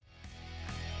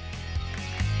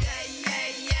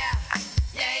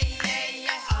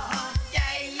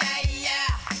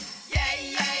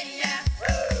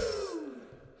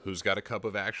Who's got a cup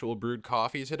of actual brewed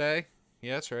coffee today?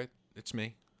 Yeah, that's right. It's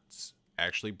me. It's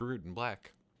actually brewed in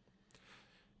black.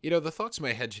 The thoughts in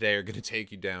my head today are going to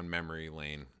take you down memory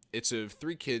lane. It's of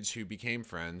three kids who became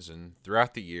friends and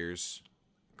throughout the years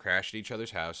crashed at each other's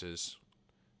houses,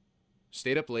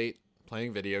 stayed up late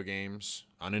playing video games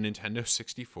on a Nintendo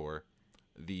 64,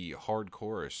 the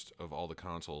hardcorest of all the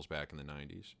consoles back in the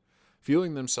 90s,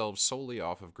 fueling themselves solely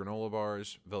off of granola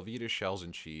bars, Velveeta shells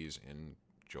and cheese, and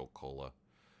Jolt Cola.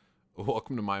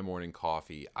 Welcome to My Morning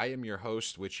Coffee. I am your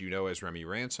host, which you know as Remy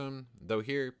Ransom, though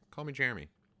here, call me Jeremy.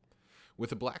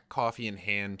 With a black coffee in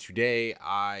hand, today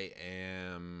I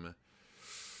am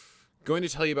going to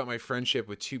tell you about my friendship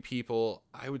with two people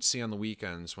I would see on the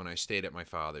weekends when I stayed at my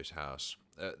father's house.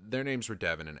 Their names were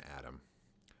Devin and Adam.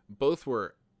 Both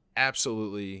were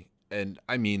absolutely, and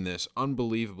I mean this,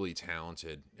 unbelievably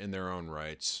talented in their own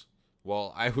rights.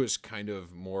 While I was kind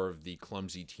of more of the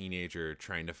clumsy teenager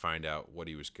trying to find out what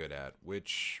he was good at,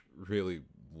 which really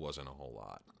wasn't a whole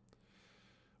lot.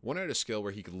 One had a skill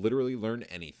where he could literally learn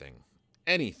anything.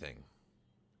 Anything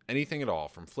at all,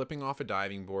 from flipping off a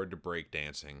diving board to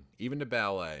breakdancing, even to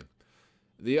ballet.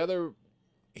 The other,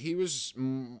 he was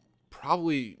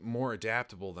probably more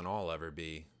adaptable than I'll ever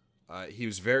be. He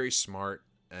was very smart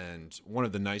and one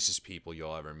of the nicest people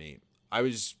you'll ever meet. I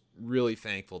was really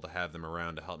thankful to have them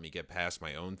around to help me get past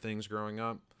my own things growing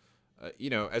up.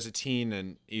 As a teen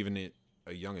and even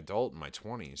a young adult in my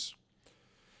 20s.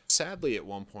 Sadly, at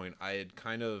one point, I had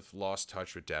kind of lost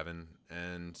touch with Devin,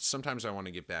 and sometimes I want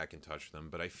to get back in touch with him,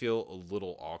 but I feel a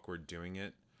little awkward doing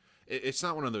it. It's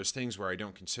not one of those things where I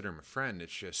don't consider him a friend.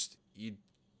 It's just you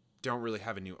don't really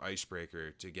have a new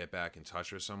icebreaker to get back in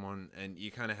touch with someone, and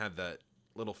you kind of have that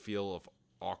little feel of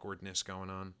awkwardness going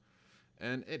on.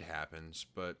 And it happens,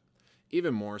 but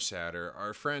even more sadder,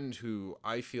 our friend who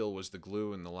I feel was the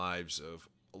glue in the lives of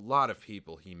a lot of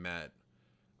people he met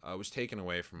was taken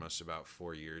away from us about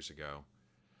 4 years ago.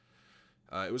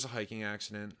 It was a hiking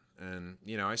accident, and,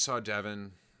 I saw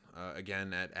Devin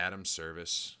again at Adam's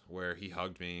service, where he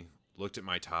hugged me, looked at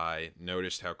my tie,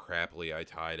 noticed how crappily I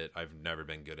tied it. I've never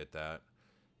been good at that.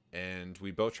 And we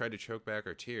both tried to choke back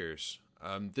our tears.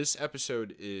 This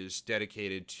episode is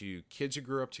dedicated to kids who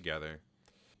grew up together.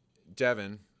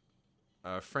 Devin,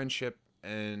 friendship,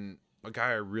 and a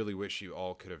guy I really wish you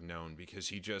all could have known, because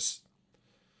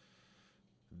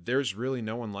there's really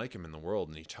no one like him in the world,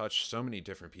 and he touched so many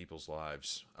different people's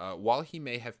lives. While he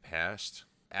may have passed,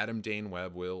 Adam Dane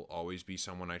Webb will always be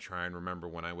someone I try and remember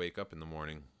when I wake up in the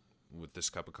morning with this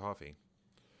cup of coffee.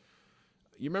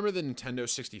 You remember the Nintendo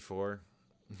 64?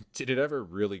 Did it ever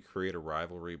really create a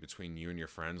rivalry between you and your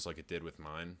friends like it did with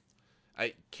mine?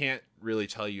 I can't really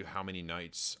tell you how many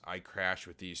nights I crashed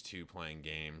with these two playing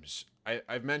games.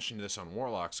 I've mentioned this on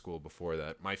Warlock School before,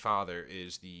 that my father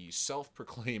is the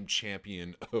self-proclaimed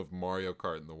champion of Mario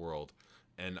Kart in the world,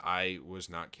 and I was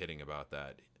not kidding about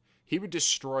that. He would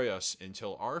destroy us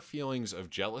until our feelings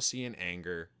of jealousy and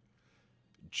anger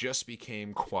just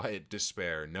became quiet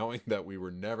despair, knowing that we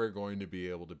were never going to be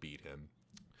able to beat him.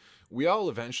 We all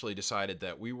eventually decided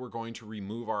that we were going to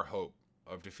remove our hope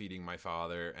of defeating my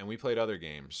father, and we played other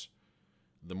games.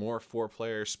 The more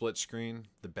 4-player split screen,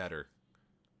 the better.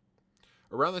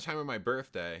 Around the time of my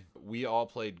birthday, we all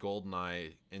played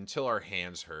GoldenEye until our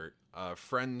hands hurt.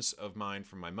 Friends of mine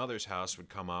from my mother's house would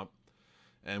come up,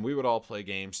 and we would all play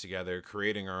games together,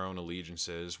 creating our own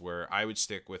allegiances, where I would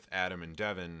stick with Adam and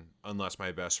Devin unless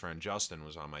my best friend Justin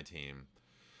was on my team.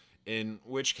 In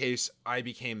which case, I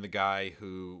became the guy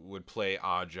who would play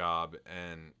Odd Job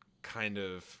and kind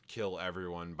of kill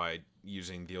everyone by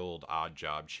using the old Odd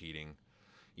Job cheating.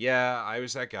 Yeah, I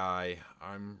was that guy.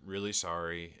 I'm really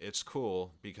sorry. It's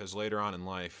cool, because later on in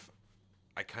life,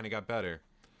 I kind of got better.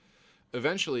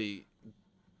 Eventually,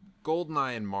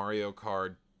 GoldenEye and Mario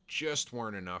Kart just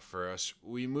weren't enough for us.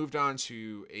 We moved on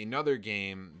to another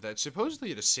game that supposedly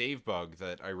had a save bug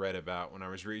that I read about when I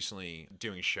was recently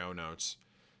doing show notes.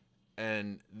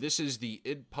 And this is the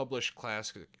id Published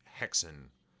classic Hexen.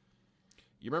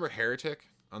 You remember Heretic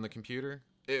on the computer?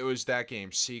 It was that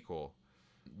game's sequel.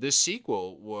 This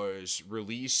sequel was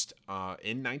released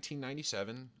in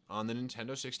 1997 on the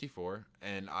Nintendo 64,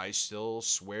 and I still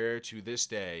swear to this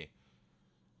day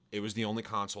it was the only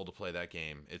console to play that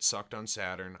game. It sucked on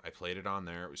Saturn. I played it on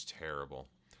there. It was terrible.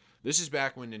 This is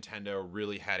back when Nintendo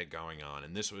really had it going on,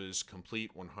 and this was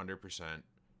complete 100%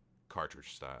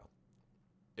 cartridge style.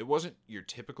 It wasn't your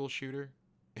typical shooter.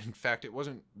 In fact, it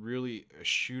wasn't really a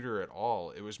shooter at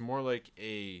all. It was more like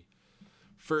a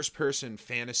first-person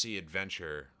fantasy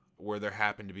adventure where there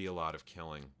happened to be a lot of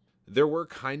killing. There were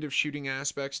kind of shooting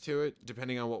aspects to it,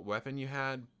 depending on what weapon you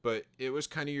had, but it was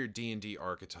kind of your D&D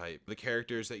archetype. The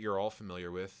characters that you're all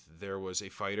familiar with, there was a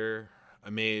fighter,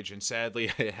 a mage, and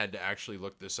sadly I had to actually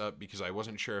look this up because I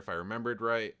wasn't sure if I remembered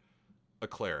right, a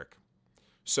cleric.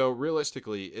 So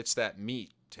realistically, it's that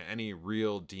meat to any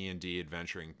real D&D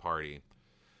adventuring party.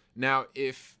 Now,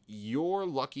 if you're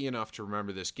lucky enough to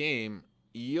remember this game,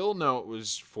 you'll know it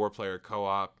was 4-player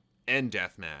co-op and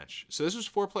deathmatch. So this was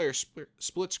 4-player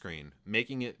split screen,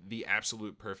 making it the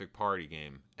absolute perfect party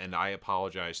game. And I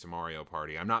apologize to Mario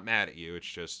Party. I'm not mad at you. It's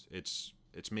just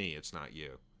it's me. It's not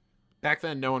you. Back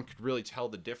then, no one could really tell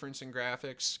the difference in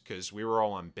graphics because we were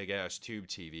all on big ass tube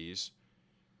TVs.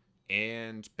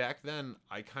 And back then,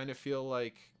 I kind of feel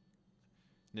like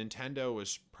Nintendo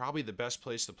was probably the best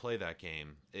place to play that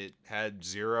game. It had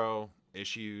zero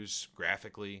issues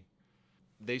graphically.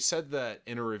 They said that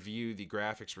in a review the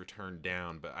graphics were turned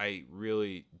down, but I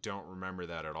really don't remember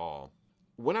that at all.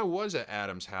 When I was at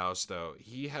Adam's house, though,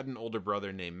 he had an older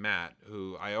brother named Matt,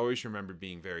 who I always remember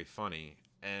being very funny.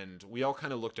 And we all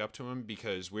kind of looked up to him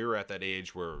because we were at that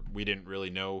age where we didn't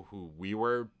really know who we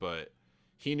were, but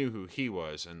he knew who he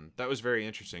was. And that was very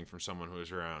interesting from someone who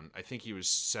was around, I think he was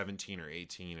 17 or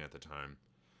 18 at the time.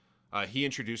 He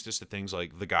introduced us to things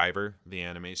like The Guyver, the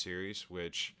anime series,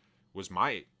 which was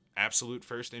my absolute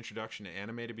first introduction to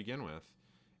anime to begin with.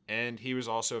 And he was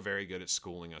also very good at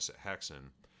schooling us at Hexen.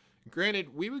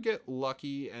 Granted, we would get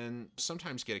lucky and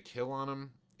sometimes get a kill on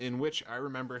him, in which I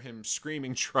remember him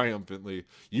screaming triumphantly,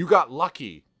 "You got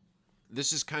lucky!"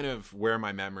 This is kind of where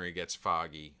my memory gets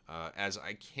foggy, as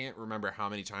I can't remember how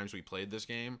many times we played this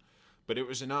game, but it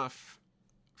was enough,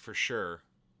 for sure,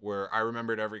 where I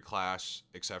remembered every class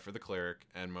except for the cleric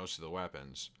and most of the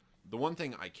weapons. The one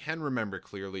thing I can remember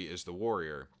clearly is the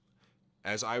warrior.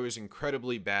 As I was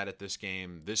incredibly bad at this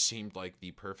game, this seemed like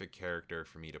the perfect character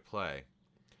for me to play.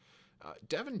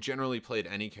 Devin generally played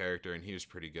any character and he was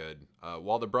pretty good.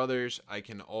 While the brothers, I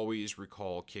can always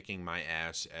recall kicking my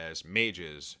ass as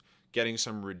mages, getting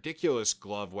some ridiculous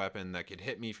glove weapon that could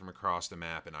hit me from across the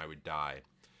map and I would die.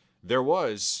 There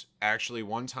was actually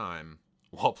one time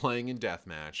while playing in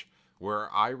Deathmatch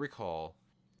where I recall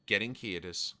getting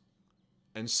Kietis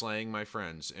and slaying my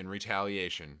friends in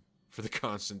retaliation for the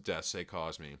constant deaths they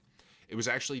caused me. It was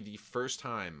actually the first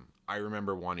time I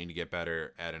remember wanting to get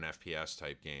better at an FPS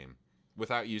type game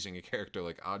without using a character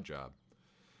like Oddjob.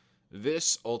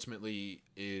 This ultimately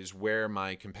is where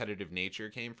my competitive nature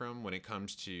came from when it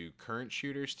comes to current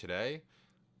shooters today.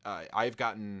 I've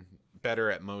gotten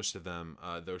better at most of them,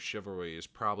 though Chivalry is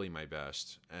probably my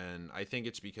best. And I think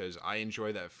it's because I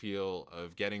enjoy that feel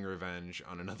of getting revenge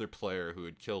on another player who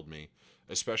had killed me,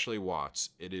 especially Watts.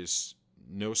 It is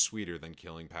no sweeter than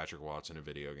killing Patrick Watts in a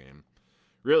video game.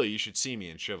 Really, you should see me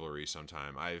in Chivalry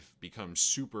sometime. I've become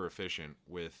super efficient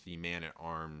with the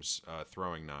man-at-arms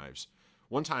throwing knives.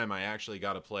 One time I actually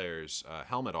got a player's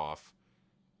helmet off,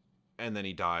 and then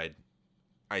he died,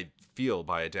 I feel,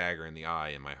 by a dagger in the eye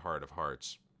in my heart of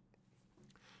hearts.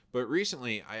 But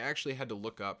recently, I actually had to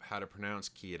look up how to pronounce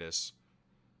Quietus,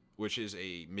 which is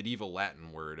a medieval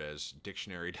Latin word, as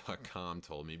dictionary.com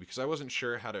told me, because I wasn't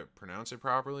sure how to pronounce it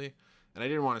properly, and I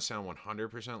didn't want to sound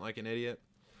 100% like an idiot.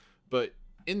 But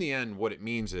in the end, what it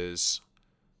means is,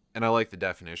 and I like the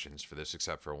definitions for this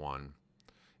except for one,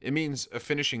 it means a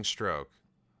finishing stroke.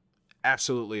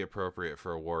 Absolutely appropriate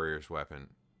for a warrior's weapon.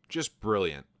 Just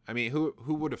brilliant. I mean, who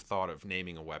would have thought of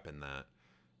naming a weapon that?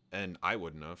 And I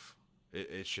wouldn't have.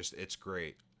 It's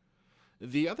great.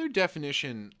 The other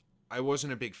definition I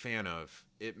wasn't a big fan of.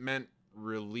 It meant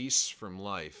release from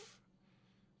life.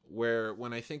 Where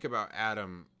when I think about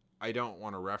Adam, I don't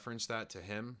want to reference that to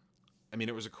him. I mean,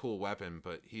 it was a cool weapon,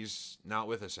 but he's not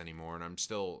with us anymore, and I'm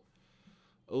still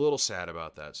a little sad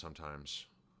about that sometimes.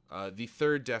 The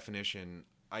third definition,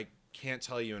 I can't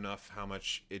tell you enough how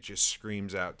much it just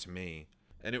screams out to me.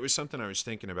 And it was something I was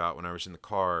thinking about when I was in the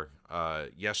car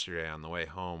yesterday on the way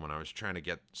home when I was trying to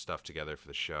get stuff together for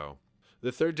the show.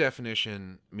 The third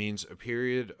definition means a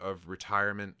period of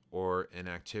retirement or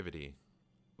inactivity,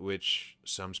 which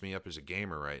sums me up as a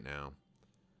gamer right now.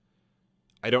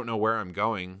 I don't know where I'm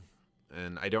going,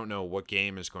 and I don't know what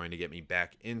game is going to get me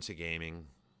back into gaming,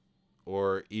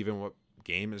 or even what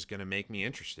game is going to make me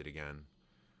interested again.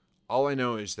 All I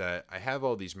know is that I have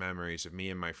all these memories of me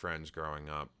and my friends growing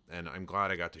up, and I'm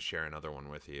glad I got to share another one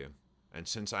with you. And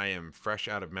since I am fresh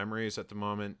out of memories at the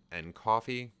moment and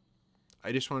coffee,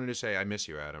 I just wanted to say I miss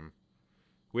you, Adam.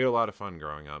 We had a lot of fun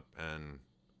growing up, and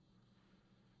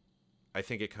I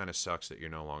think it kind of sucks that you're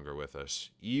no longer with us.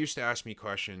 You used to ask me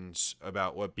questions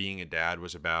about what being a dad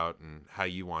was about and how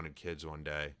you wanted kids one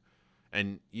day.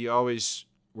 And you always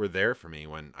were there for me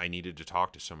when I needed to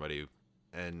talk to somebody.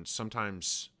 And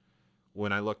sometimes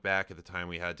when I look back at the time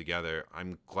we had together,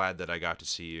 I'm glad that I got to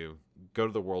see you, go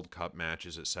to the World Cup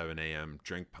matches at 7 a.m.,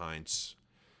 drink pints,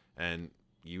 and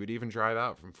you would even drive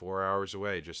out from 4 hours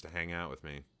away just to hang out with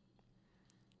me.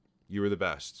 You were the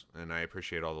best, and I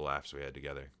appreciate all the laughs we had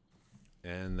together.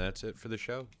 And that's it for the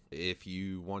show. If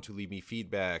you want to leave me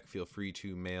feedback, feel free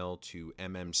to mail to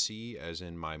MMC, as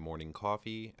in my morning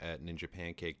coffee, at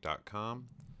ninjapancake.com.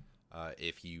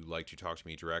 If you like to talk to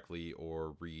me directly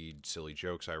or read silly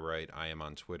jokes I write, I am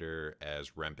on Twitter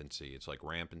as Rempancy. It's like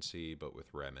Rampancy, but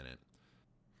with Rem in it.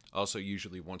 Also,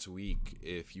 usually once a week,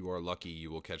 if you are lucky, you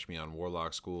will catch me on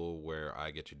Warlock School, where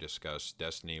I get to discuss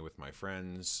Destiny with my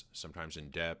friends, sometimes in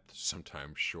depth,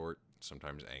 sometimes short,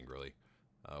 sometimes angrily.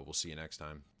 We'll see you next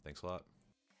time. Thanks a lot.